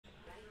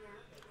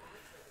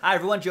Hi,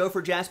 everyone. Joe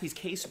for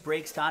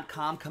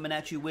JaspysCaseBreaks.com coming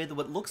at you with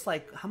what looks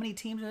like, how many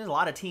teams? There's a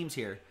lot of teams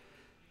here.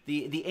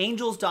 The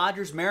Angels,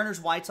 Dodgers, Mariners,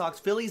 White Sox,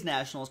 Phillies,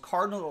 Nationals,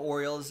 Cardinals,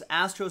 Orioles,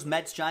 Astros,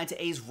 Mets, Giants,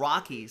 A's,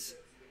 Rockies.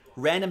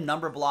 Random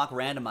number block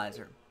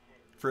randomizer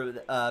for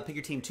Pick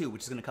Your Team 2,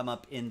 which is going to come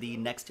up in the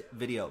next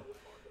video.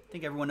 I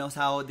think everyone knows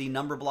how the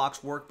number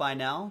blocks work by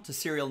now. It's a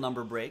serial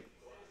number break.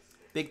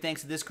 Big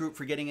thanks to this group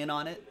for getting in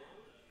on it.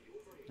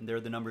 And there are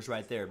the numbers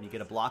right there. You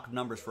get a block of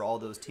numbers for all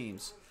those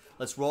teams.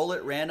 Let's roll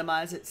it,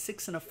 randomize it,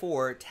 6 and a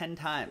 4, 10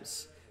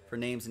 times for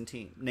names and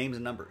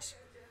numbers.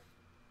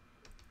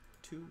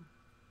 2,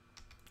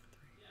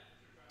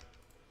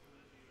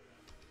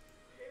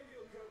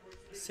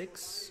 3,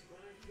 6,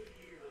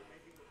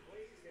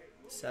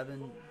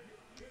 7,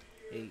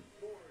 8,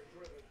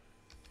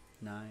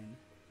 9,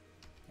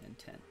 and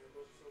 10.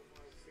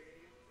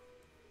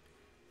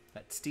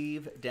 Got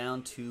Steve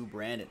down to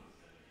Brandon.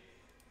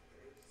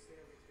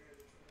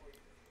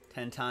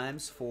 10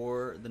 times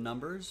for the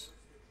numbers.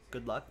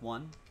 Good luck.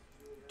 1,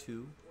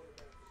 2,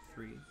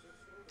 3,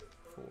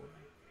 4,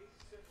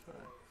 5,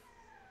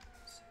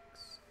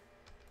 6,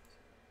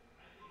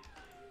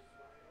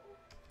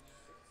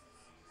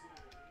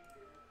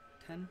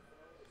 10.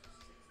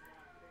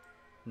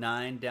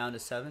 9 down to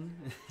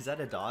 7. Is that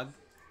a dog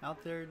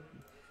out there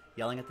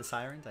yelling at the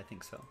sirens? I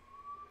think so.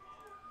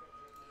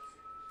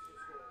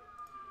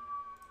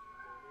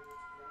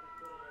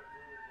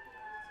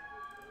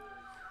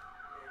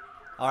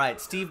 All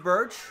right, Steve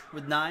Birch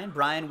with 9,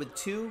 Brian with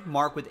 2,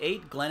 Mark with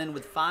 8, Glennon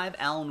with 5,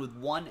 Alan with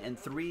 1 and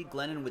 3,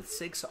 Glennon with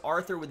 6,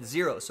 Arthur with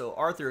 0. So,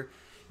 Arthur,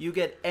 you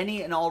get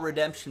any and all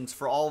redemptions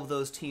for all of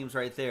those teams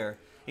right there,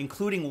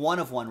 including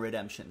 1-of-1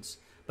 redemptions.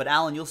 But,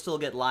 Alan, you'll still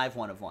get live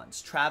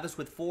 1-of-1s. Travis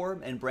with 4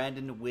 and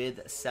Brandon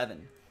with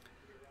 7.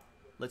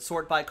 Let's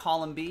sort by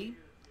column B.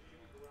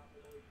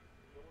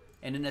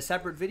 And in a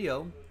separate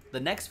video,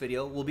 the next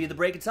video will be the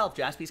break itself,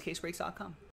 JaspysCaseBreaks.com.